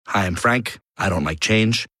Hi, I'm Frank. I don't like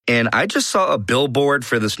change. And I just saw a billboard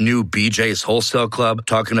for this new BJ's Wholesale Club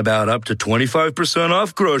talking about up to 25%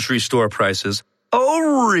 off grocery store prices.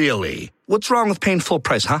 Oh, really? What's wrong with paying full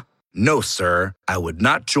price, huh? No, sir. I would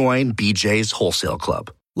not join BJ's Wholesale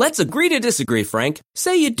Club. Let's agree to disagree, Frank.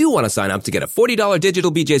 Say you do want to sign up to get a $40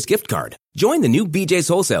 digital BJ's gift card. Join the new BJ's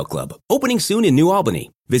Wholesale Club, opening soon in New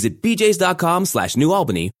Albany. Visit bjs.com/New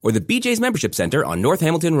Albany or the BJ's Membership Center on North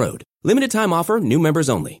Hamilton Road. Limited time offer, new members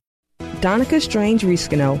only. Donica Strange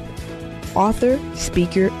Reescano, author,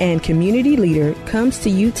 speaker, and community leader, comes to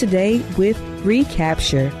you today with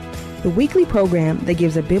Recapture, the weekly program that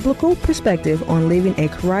gives a biblical perspective on living a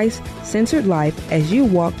Christ-centered life as you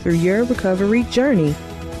walk through your recovery journey.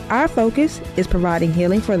 Our focus is providing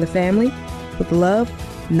healing for the family with love,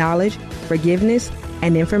 knowledge, forgiveness,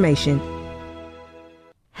 and information.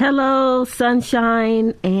 Hello,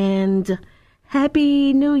 sunshine, and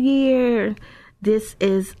Happy New Year. This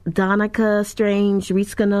is Donica Strange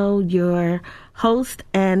Reescano, your host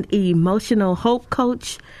and emotional hope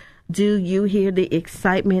coach. Do you hear the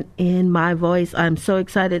excitement in my voice? I'm so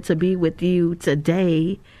excited to be with you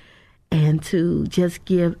today and to just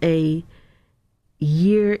give a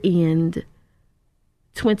year-end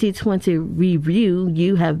 2020 review.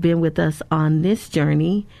 You have been with us on this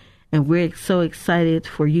journey, and we're so excited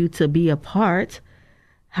for you to be a part.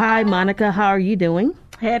 Hi, Monica. How are you doing?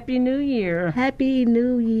 Happy New Year. Happy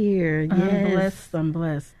New Year. Yes. I'm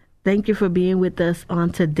blessed. Thank you for being with us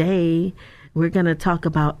on today. We're going to talk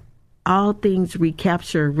about all things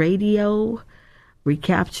Recapture Radio.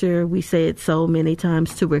 Recapture, we say it so many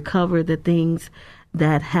times, to recover the things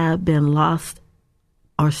that have been lost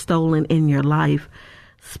or stolen in your life,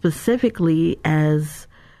 specifically as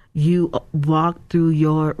you walk through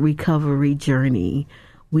your recovery journey.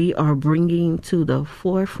 We are bringing to the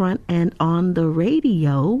forefront and on the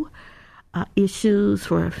radio issues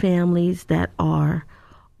for families that are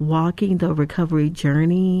walking the recovery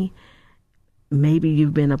journey. Maybe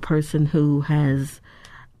you've been a person who has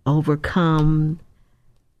overcome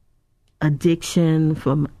addiction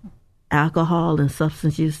from alcohol and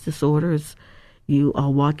substance use disorders. You are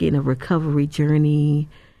walking a recovery journey,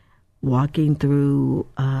 walking through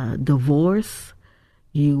divorce.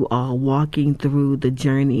 You are walking through the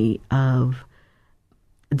journey of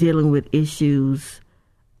dealing with issues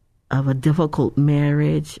of a difficult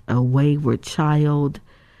marriage, a wayward child.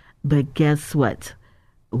 But guess what?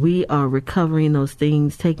 We are recovering those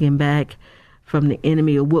things taken back from the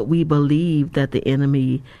enemy, or what we believe that the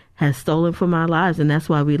enemy has stolen from our lives. And that's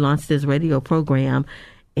why we launched this radio program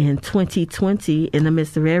in 2020 in the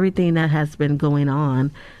midst of everything that has been going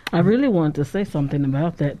on. I really wanted to say something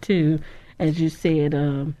about that, too. As you said,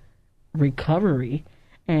 recovery.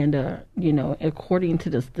 And, according to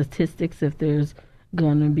the statistics, if there's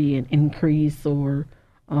going to be an increase or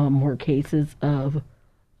more cases of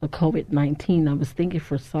COVID-19, I was thinking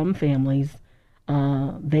for some families,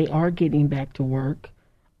 they are getting back to work.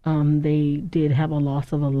 They did have a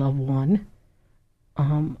loss of a loved one,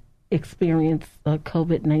 experience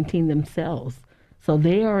COVID-19 themselves. So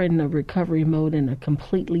they are in the recovery mode in a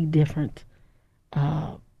completely different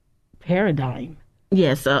paradigm.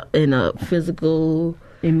 Yes, in a physical,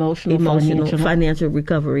 emotional, financial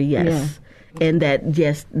recovery, yes. Yeah. And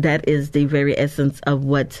that is the very essence of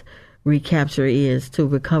what recapture is, to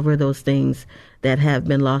recover those things that have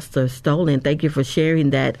been lost or stolen. Thank you for sharing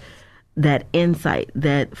that insight,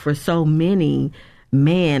 that for so many,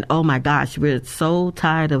 man, oh my gosh, we're so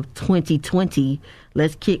tired of 2020.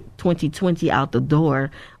 Let's kick 2020 out the door.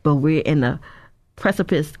 But we're in the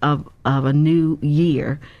precipice of a new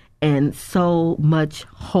year, and so much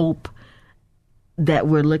hope that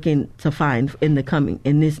we're looking to find in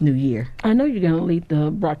this new year. I know you're going to lead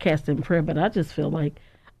the broadcast in prayer, but I just feel like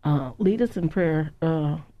lead us in prayer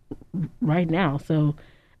right now. So,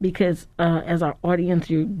 because as our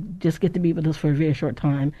audience, you just get to be with us for a very short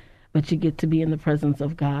time, but you get to be in the presence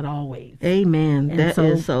of God always. Amen. Thank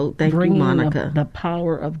you, Monica. The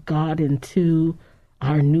power of God into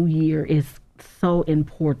our new year is so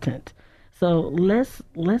important. So let's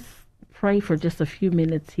pray for just a few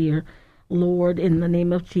minutes here. Lord, in the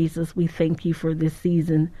name of Jesus, we thank you for this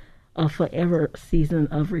season, a forever season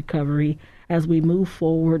of recovery, as we move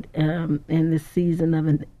forward in this season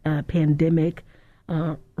of a pandemic,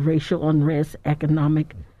 racial unrest,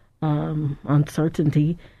 economic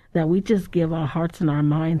uncertainty, that we just give our hearts and our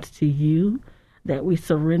minds to you, that we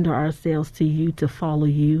surrender ourselves to you to follow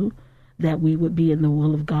you, that we would be in the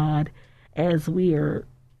will of God as we are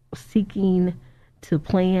seeking to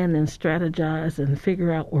plan and strategize and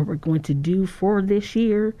figure out what we're going to do for this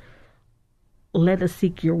year. Let us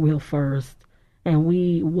seek your will first. And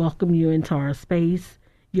we welcome you into our space.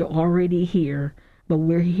 You're already here, but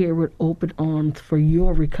we're here with open arms for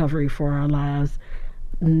your recovery for our lives.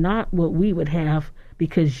 Not what we would have,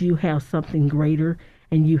 because you have something greater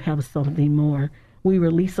and you have something more. We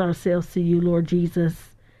release ourselves to you, Lord Jesus,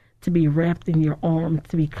 to be wrapped in your arms,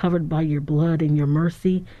 to be covered by your blood and your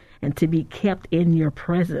mercy, and to be kept in your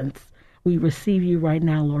presence. We receive you right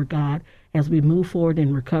now, Lord God, as we move forward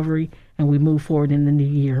in recovery and we move forward in the new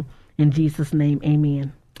year. In Jesus' name,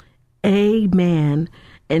 amen. Amen.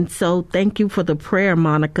 And so thank you for the prayer,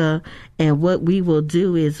 Monica. And what we will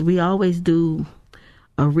do is we always do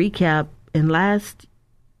a recap. And last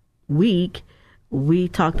week, we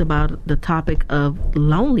talked about the topic of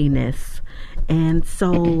loneliness. And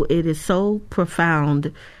so it is so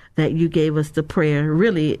profound that you gave us the prayer.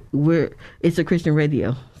 Really, it's a Christian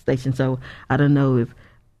radio station, so I don't know if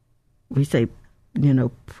we say,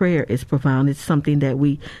 prayer is profound. It's something that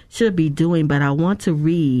we should be doing, but I want to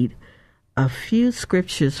read a few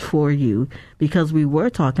scriptures for you, because we were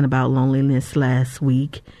talking about loneliness last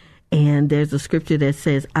week, and there's a scripture that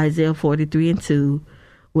says, Isaiah 43:2,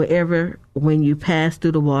 when you pass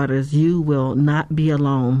through the waters, you will not be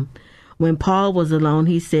alone. When Paul was alone,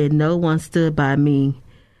 he said, no one stood by me.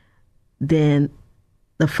 Then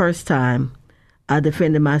the first time I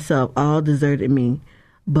defended myself, all deserted me.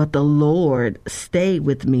 But the Lord stayed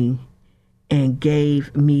with me and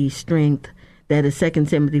gave me strength. That is 2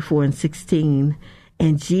 Timothy 4:16.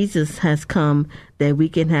 And Jesus has come that we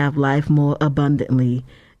can have life more abundantly.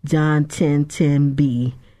 John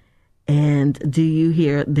 10:10b. And do you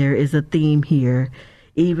hear there is a theme here?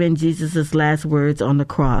 Even Jesus' last words on the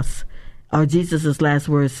cross, or Jesus' last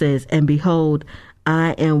words says, and behold,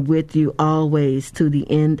 I am with you always to the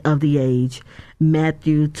end of the age.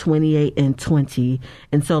 Matthew 28:20.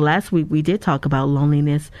 And so last week we did talk about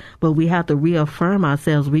loneliness, but we have to reaffirm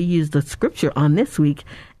ourselves. We use the scripture on this week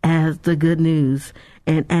as the good news.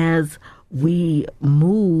 And as we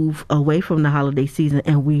move away from the holiday season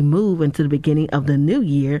and we move into the beginning of the new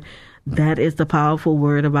year, that is the powerful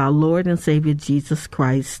word of our Lord and Savior Jesus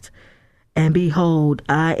Christ. And behold,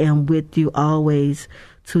 I am with you always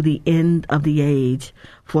to the end of the age.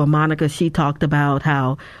 For Monica, she talked about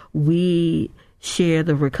how we share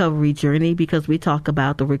the recovery journey, because we talk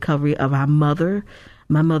about the recovery of our mother.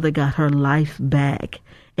 My mother got her life back,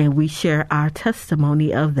 and we share our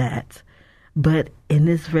testimony of that. But in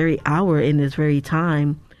this very hour, in this very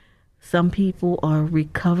time, some people are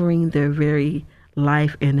recovering their very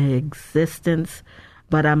life and existence.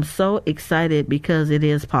 But I'm so excited because it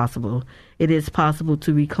is possible. It is possible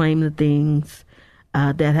to reclaim the things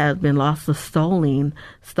that have been lost or stolen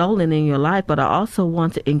in your life. But I also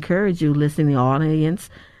want to encourage you, listening audience,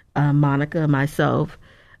 Monica, myself,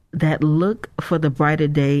 that look for the brighter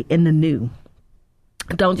day in the new.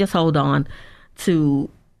 Don't just hold on to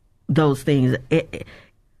those things.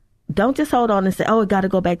 Don't just hold on and say, oh, it got to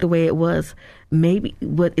go back the way it was. Maybe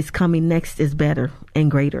what is coming next is better and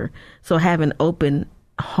greater. So have an open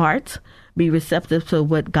heart. Be receptive to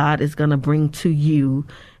what God is going to bring to you.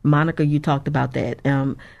 Monica, you talked about that.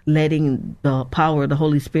 Letting the power of the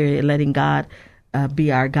Holy Spirit, letting God be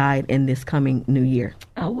our guide in this coming new year.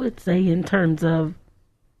 I would say, in terms of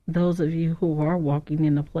those of you who are walking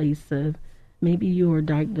in a place of maybe you are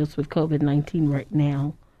diagnosed with COVID-19 right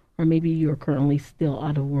now, or maybe you're currently still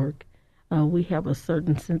out of work, we have a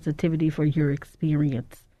certain sensitivity for your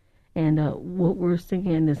experience. And what we're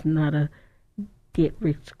saying is not a get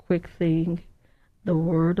rich quick thing. The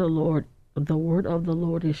word of the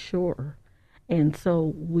Lord is sure. And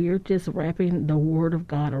so we're just wrapping the word of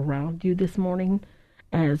God around you this morning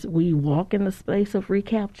as we walk in the space of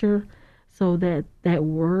recapture, so that that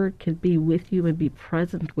word can be with you and be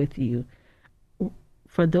present with you.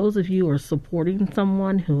 For those of you who are supporting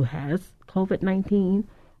someone who has COVID-19,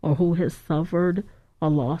 or who has suffered a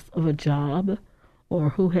loss of a job, or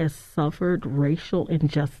who has suffered racial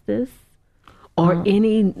injustice, or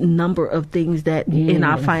any number of things that in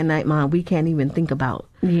our finite mind we can't even think about.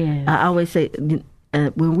 Yes. I always say,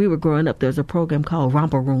 when we were growing up, there's a program called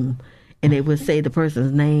Romper Room, and they would say the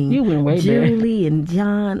person's name. You went way back. Julie and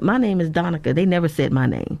John. My name is Donica. They never said my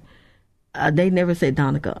name. They never said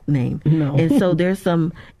Donica name. No. And so there's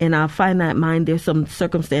some, in our finite mind, there's some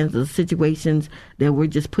circumstances, situations that we're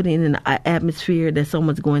just putting in an atmosphere that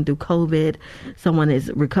someone's going through COVID, someone is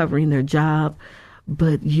recovering their job.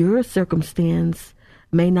 But your circumstance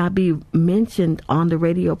may not be mentioned on the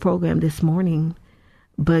radio program this morning,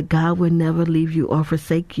 but God will never leave you or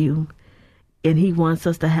forsake you. And he wants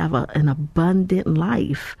us to have an abundant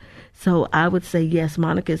life. So I would say, yes,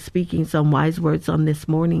 Monica is speaking some wise words on this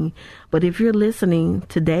morning. But if you're listening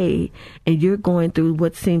today and you're going through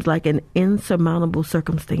what seems like an insurmountable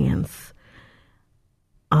circumstance,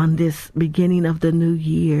 on this beginning of the new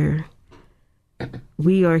year,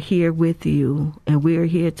 we are here with you, and we are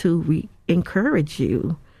here to encourage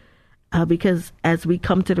you. Because as we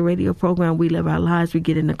come to the radio program, we live our lives, we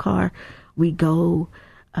get in the car, we go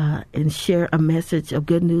and share a message of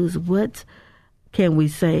good news. What can we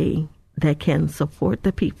say that can support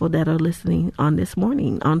the people that are listening on this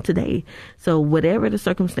morning, on today? So whatever the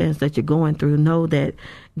circumstance that you're going through, know that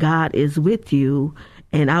God is with you.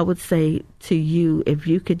 And I would say to you, if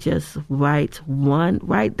you could just write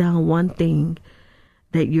down one thing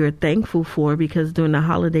that you're thankful for, because during the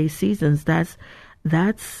holiday seasons, that's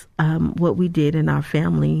what we did in our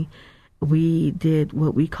family. We did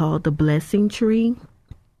what we call the blessing tree.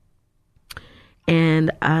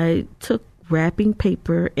 And I took wrapping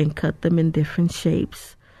paper and cut them in different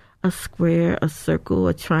shapes: a square, a circle,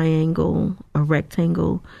 a triangle, a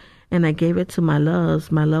rectangle. And I gave it to my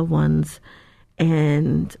loved ones.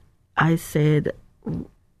 And I said,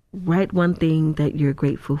 write one thing that you're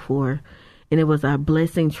grateful for. And it was our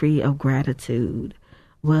blessing tree of gratitude.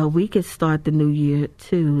 Well, we could start the new year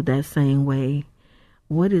too that same way.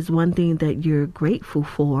 What is one thing that you're grateful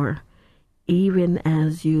for, even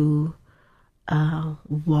as you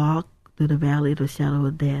walk through the valley of the shadow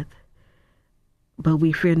of death? But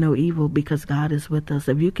we fear no evil because God is with us.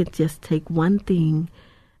 If you could just take one thing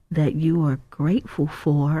that you are grateful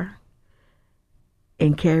for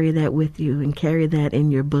and carry that with you, and carry that in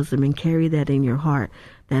your bosom, and carry that in your heart,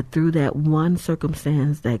 that through that one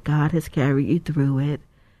circumstance that God has carried you through it,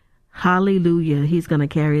 hallelujah, He's going to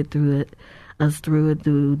carry it through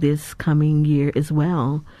this coming year as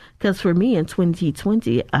well. Because for me in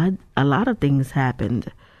 2020, a lot of things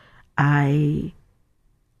happened. I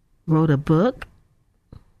wrote a book.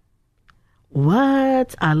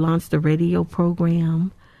 I launched a radio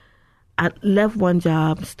program. I left one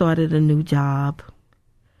job, started a new job.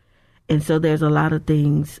 And so there's a lot of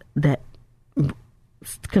things that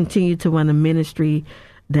continue to run a ministry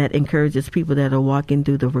that encourages people that are walking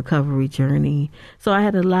through the recovery journey. So I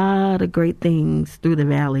had a lot of great things through the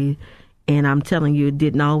valley. And I'm telling you, it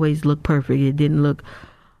didn't always look perfect. It didn't look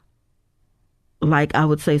like I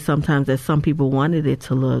would say sometimes that some people wanted it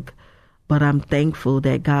to look. But I'm thankful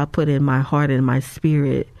that God put in my heart and my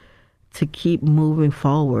spirit to keep moving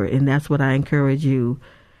forward. And that's what I encourage you.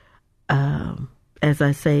 As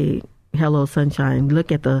I say, hello, sunshine.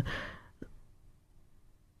 Look at the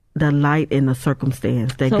light in the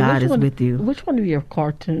circumstance that God is with you. Which one of your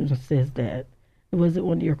cartoons says that? Was it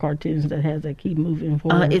one of your cartoons that has that keep moving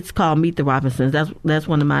forward? It's called Meet the Robinsons. That's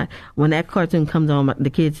one of my, when that cartoon comes on, the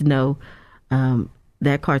kids know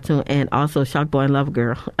that cartoon, and also Shock Boy and Love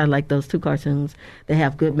Girl. I like those two cartoons. They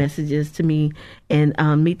have good messages to me. And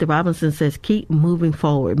Meet the Robinsons says keep moving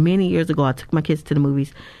forward. Many years ago, I took my kids to the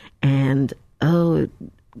movies, and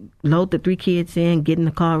load the 3 kids in, get in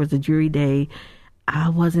the car. It was a dreary day. I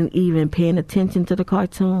wasn't even paying attention to the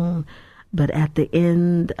cartoon. But at the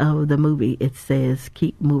end of the movie, it says,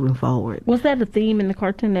 keep moving forward. Was that a theme in the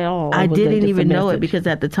cartoon at all? I didn't even know it, because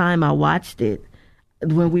at the time I watched it,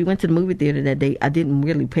 when we went to the movie theater that day, I didn't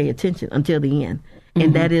really pay attention until the end. And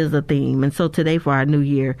mm-hmm. That is a theme. And so today, for our new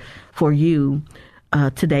year, for you,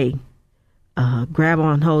 today, grab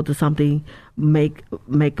on hold to something, make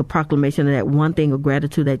a proclamation of that one thing of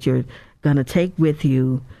gratitude that you're going to take with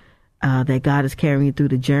you, that God is carrying you through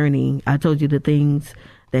the journey. I told you the things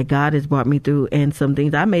that God has brought me through, and some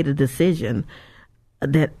things I made a decision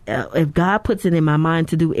that if God puts it in my mind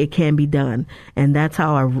to do, it can be done. And that's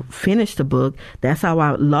how I finished the book. That's how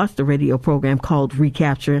I launched the radio program called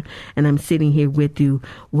Recapture. And I'm sitting here with you.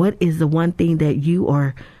 What is the one thing that you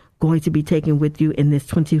are going to be taking with you in this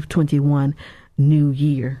 2021 new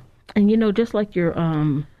year? And just like your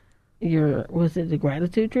was it the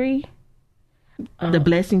gratitude tree? The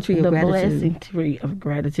blessing tree of gratitude. The blessing tree of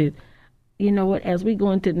gratitude. You know what? As we go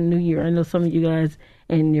into the new year, I know some of you guys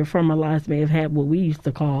in your former lives may have had what we used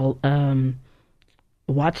to call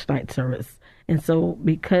watch night service. And so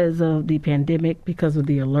because of the pandemic, because of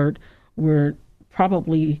the alert, we're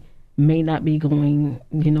probably may not be going,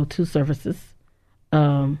 to services.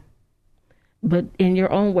 But in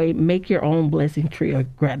your own way, make your own blessing tree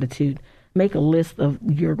of gratitude. Make a list of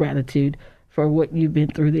your gratitude for what you've been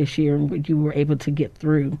through this year and what you were able to get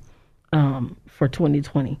through for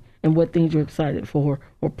 2020. And what things you're excited for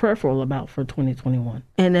or prayerful about for 2021.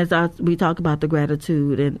 And as we talk about the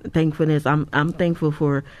gratitude and thankfulness, I'm thankful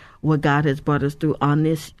for what God has brought us through on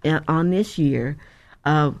this year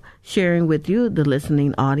of sharing with you, the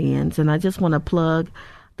listening audience. And I just want to plug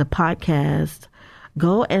the podcast.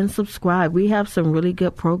 Go and subscribe. We have some really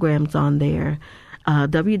good programs on there.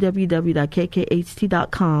 www.kkht.com.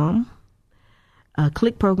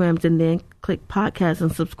 click programs and then click podcasts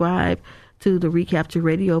and subscribe to the Recapture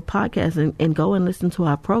Radio podcast and go and listen to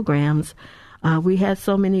our programs. We had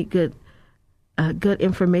so many good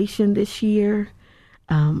information this year.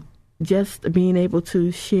 Just being able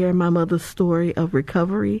to share my mother's story of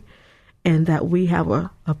recovery, and that we have a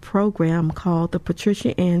program called the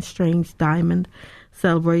Patricia Ann Strange Diamond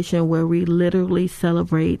Celebration, where we literally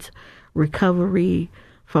celebrate recovery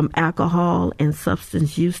from alcohol and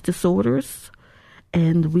substance use disorders.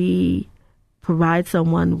 And we provide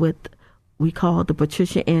someone with, we call the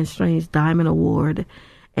Patricia Ann Strange Diamond Award.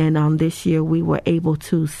 And on this year, we were able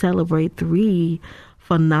to celebrate 3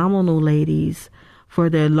 phenomenal ladies for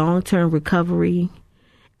their long-term recovery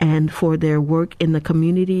and for their work in the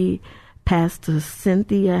community. Pastor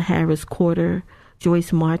Cynthia Harris Corder,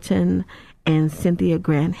 Joyce Martin, and Cynthia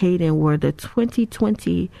Grant Hayden were the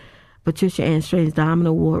 2020 Patricia Ann Strange Diamond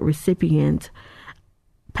Award recipient.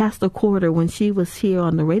 Pastor Corder, when she was here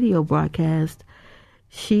on the radio broadcast,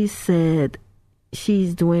 she said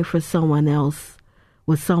she's doing for someone else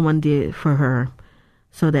what someone did for her,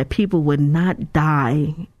 so that people would not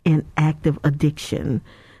die in active addiction.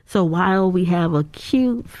 So while we have a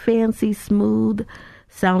cute, fancy, smooth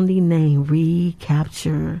sounding name,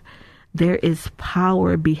 Recapture, there is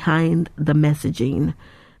power behind the messaging.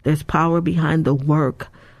 There's power behind the work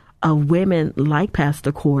of women like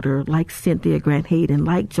Pastor Corder, like Cynthia Grant Hayden,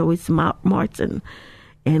 like Joyce Martin.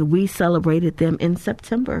 And we celebrated them in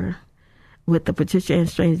September with the Patricia Ann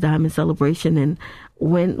Strange Diamond Celebration. And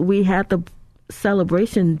when we had the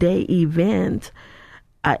Celebration Day event,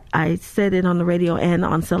 I said it on the radio and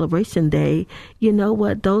on Celebration Day, you know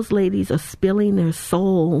what? Those ladies are spilling their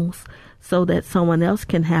souls so that someone else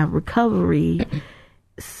can have recovery,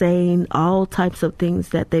 saying all types of things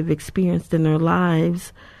that they've experienced in their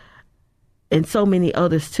lives, and so many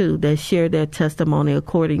others too that share their testimony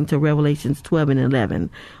according to Revelations 12 and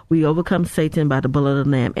 11. We overcome Satan by the blood of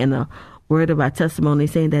the Lamb and the word of our testimony,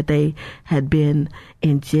 saying that they had been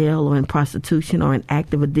in jail or in prostitution or in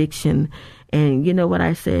active addiction. And you know what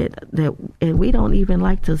I said? And we don't even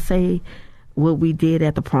like to say what we did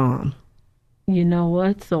at the prom. You know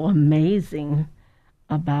what's so amazing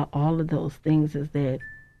about all of those things is that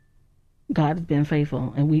God has been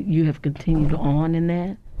faithful, and you have continued on in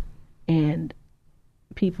that. And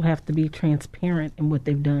people have to be transparent in what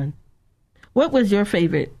they've done. What was your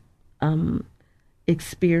favorite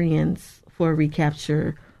experience for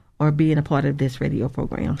Recapture or being a part of this radio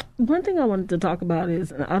program? One thing I wanted to talk about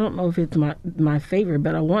is, I don't know if it's my favorite,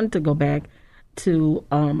 but I wanted to go back to,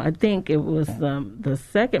 I think it was the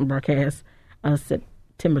second broadcast,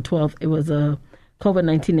 September 12th. It was a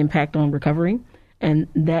COVID-19 impact on recovery. And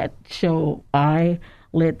that show, I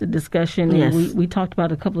led the discussion. Yes. And we talked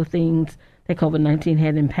about a couple of things that COVID-19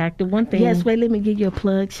 had impacted. One thing. Yes, wait, let me give you a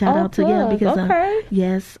plug. Shout out to you. Because, okay.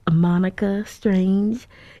 Yes, Monica Strange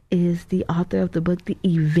is the author of the book, The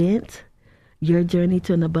Event, Your Journey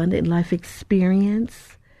to an Abundant Life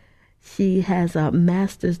Experience. She has a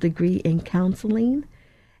master's degree in counseling,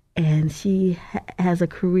 and she has a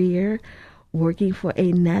career working for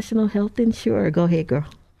a national health insurer. Go ahead, girl.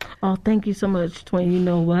 Oh, thank you so much, Twin. You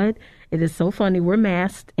know what? It is so funny. We're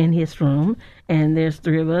masked in his room, and there's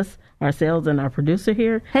 3 of us, ourselves and our producer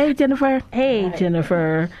here. Hey, Jennifer. Hey,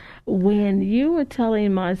 Jennifer. When you were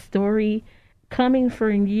telling my story, coming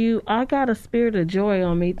from you, I got a spirit of joy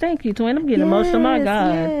on me. Thank you, Twin. I'm getting emotional. My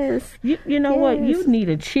God. Yes. You know what? You need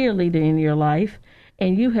a cheerleader in your life,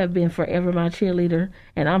 and you have been forever my cheerleader,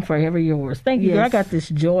 and I'm forever yours. Thank you, Yes. girl. I got this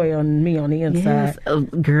joy on me on the inside. Yes,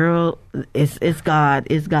 girl, it's God.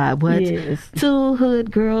 It's God. What? Yes. 2 hood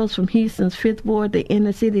girls from Houston's 5th Ward, the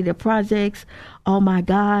inner city, the projects. Oh, my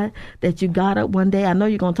God, that you got up one day. I know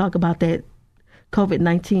you're going to talk about that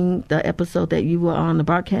COVID-19, the episode that you were on the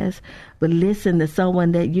broadcast, but listen to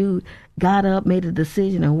someone that you got up, made a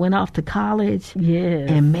decision, and went off to college. Yes.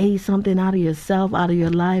 And made something out of yourself, out of your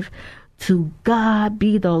life. To God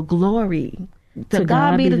be the glory. To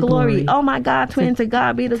God be the glory. Oh, my God, Twin, to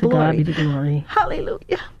God be the glory. To God be the glory.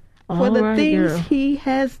 Hallelujah. For All the right, things girl. he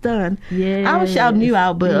has done. Yes. I was shouting you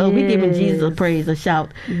out, but we giving Jesus a Yes. praise, a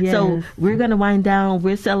shout. Yes. So we're going to wind down.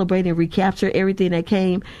 We're celebrating Recapture, everything that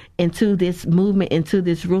came into this movement, into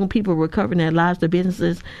this room. People recovering their lives, their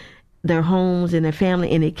businesses, their homes, and their family,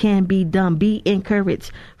 and it can be done. Be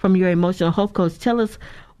encouraged from your emotional health coach. Tell us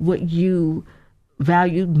what you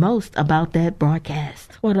valued most about that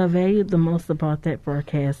broadcast. What I valued the most about that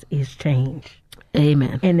broadcast is change.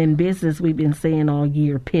 Amen. And in business, we've been saying all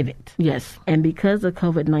year, pivot. Yes. And because of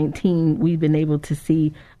COVID-19, we've been able to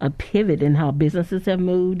see a pivot in how businesses have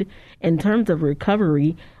moved. In terms of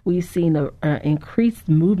recovery, we've seen an increased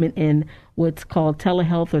movement in what's called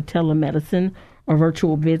telehealth or telemedicine, or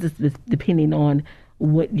virtual visits, depending on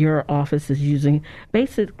what your office is using.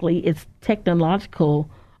 Basically, it's technological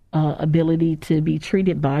ability to be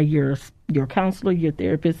treated by your counselor, your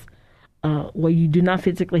therapist, where you do not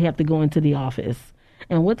physically have to go into the office.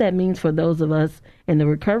 And what that means for those of us in the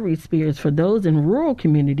recovery spheres, for those in rural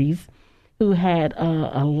communities who had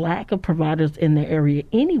a lack of providers in their area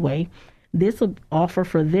anyway, this will offer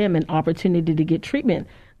for them an opportunity to get treatment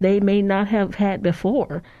they may not have had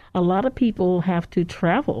before. A lot of people have to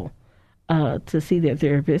travel to see their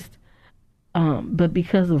therapist, but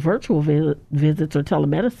because of virtual visits or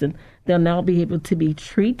telemedicine, they'll now be able to be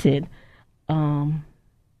treated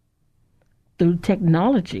through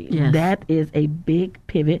technology. Yes. That is a big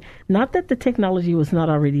pivot. Not that the technology was not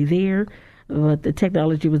already there, but the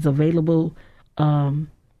technology was available.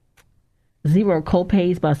 Zero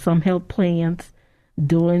copays by some health plans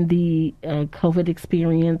during the COVID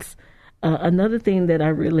experience. Another thing that I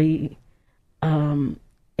really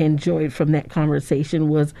enjoyed from that conversation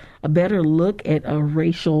was a better look at a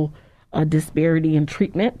racial disparity in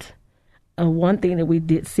treatment. One thing that we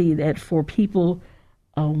did see that for people,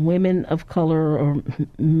 women of color or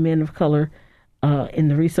men of color, in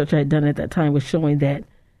the research I had done at that time was showing that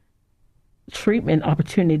treatment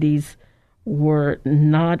opportunities were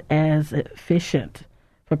not as efficient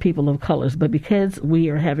for people of colors. But because we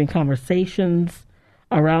are having conversations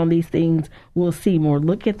around these things, we'll see more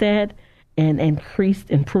look at that and increased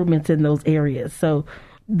improvements in those areas. So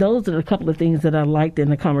those are a couple of things that I liked in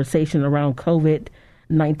the conversation around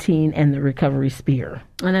COVID-19 and the recovery sphere.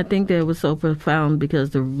 And I think that it was so profound because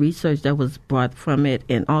the research that was brought from it,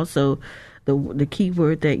 and also the key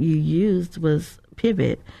word that you used was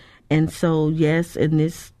pivot. And so, yes, in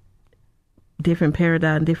this different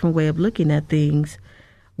paradigm, different way of looking at things,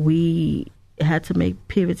 we had to make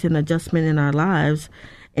pivots and adjustment in our lives.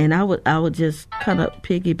 And I would just kind of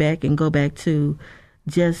piggyback and go back to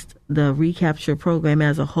just the Recapture program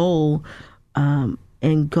as a whole,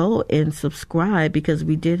 and go and subscribe, because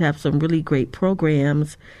we did have some really great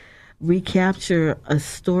programs. Recapture a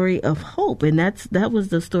story of hope, and that was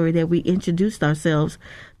the story that we introduced ourselves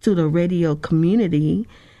to the radio community.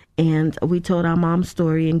 And we told our mom's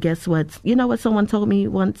story, and guess what? You know what someone told me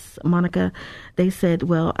once, Monica? They said,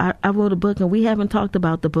 well, I wrote a book, and we haven't talked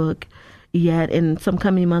about the book yet. In some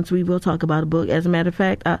coming months, we will talk about a book. As a matter of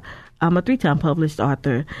fact, I'm a 3-time published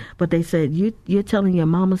author. But they said, you're telling your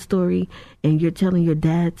mama's story, and you're telling your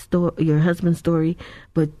dad's story, your husband's story,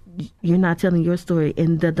 but you're not telling your story.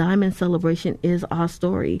 And the Diamond Celebration is our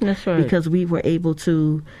story. That's right. Because we were able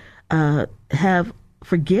to have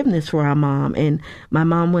forgiveness for our mom. And my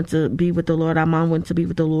mom went to be with the Lord. Our mom went to be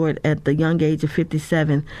with the Lord at the young age of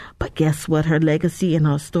 57. But guess what? Her legacy and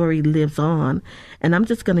her story lives on. And I'm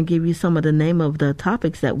just going to give you some of the name of the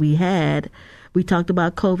topics that we had. We talked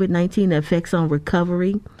about COVID-19 effects on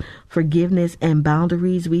recovery, forgiveness, and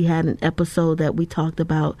boundaries. We had an episode that we talked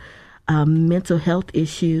about mental health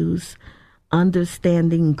issues,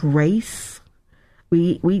 understanding grace.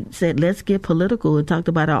 We said, let's get political, and talked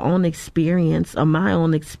about our own experience, or my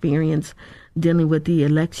own experience, dealing with the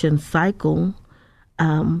election cycle.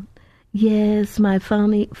 Yes, my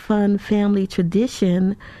fun family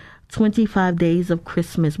tradition, 25 Days of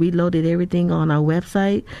Christmas. We loaded everything on our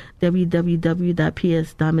website,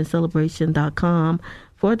 www.psdiamondcelebration.com,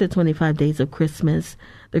 for the 25 Days of Christmas.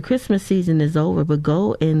 The Christmas season is over, but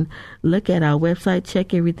go and look at our website,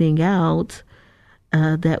 check everything out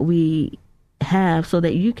that we have, so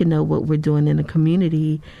that you can know what we're doing in the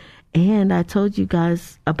community. And I told you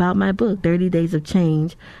guys about my book, 30 Days of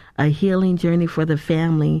Change, a healing journey for the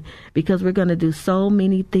family, because we're going to do so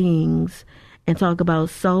many things and talk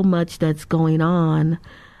about so much that's going on.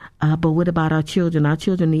 But what about our children? Our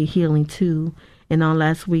children need healing too. And on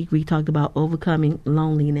last week, we talked about overcoming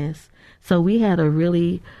loneliness. So we had a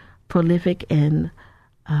really prolific and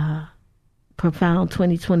profound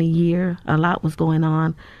 2020 year. A lot was going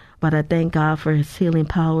on. But I thank God for his healing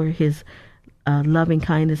power, his loving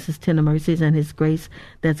kindness, his tender mercies, and his grace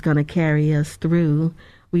that's going to carry us through.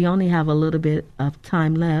 We only have a little bit of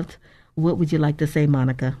time left. What would you like to say,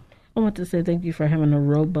 Monica? I want to say thank you for having a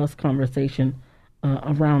robust conversation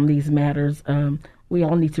around these matters. We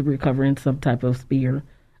all need to recover in some type of sphere.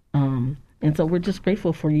 And so we're just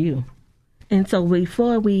grateful for you. And so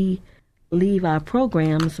before we leave our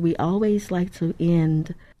programs, we always like to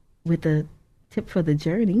end with a tip for the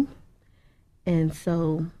journey. And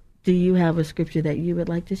so, do you have a scripture that you would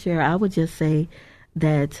like to share? I would just say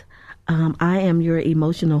that I am your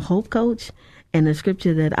emotional hope coach, and the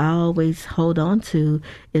scripture that I always hold on to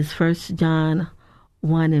is 1 John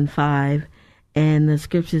 1:5, and the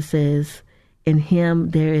scripture says, in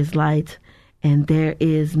him there is light, and there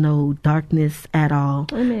is no darkness at all.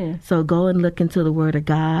 Amen. So go and look into the Word of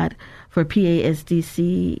God. For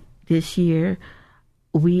PASDC this year,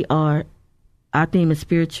 our theme is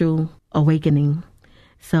spiritual awakening.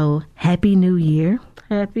 So Happy New Year.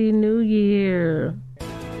 Happy New Year.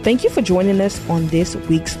 Thank you for joining us on this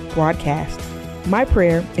week's broadcast. My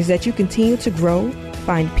prayer is that you continue to grow,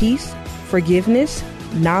 find peace, forgiveness,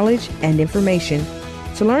 knowledge, and information.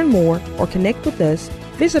 To learn more or connect with us,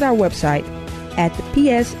 visit our website at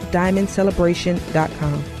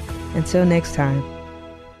thepsdiamondcelebration.com. Until next time.